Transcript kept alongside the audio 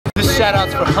Just shout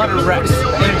outs for HUNID Rex,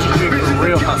 energy drink for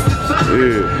real hustlers.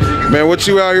 Yeah. Man, what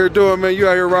you out here doing, man? You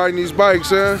out here riding these bikes,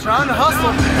 huh? Trying to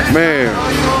hustle. Man,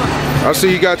 I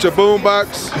see you got your boom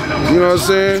box. You know what I'm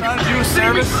saying? Trying to do a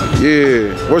service.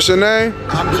 Yeah. What's your name?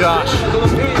 I'm Josh.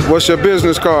 What's your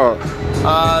business called?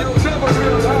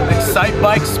 Excite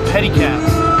Bikes Pedicabs.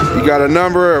 You got a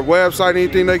number or website,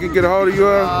 anything they can get a hold of you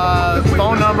of?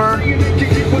 Phone number,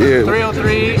 yeah.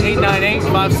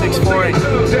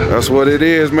 303-898-5648. That's what it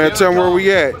is, man. Tell them where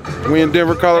we at. We in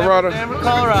Denver, Colorado? Denver,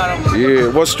 Colorado. Yeah.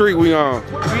 What street we on?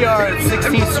 We are at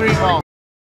 16th Street Mall.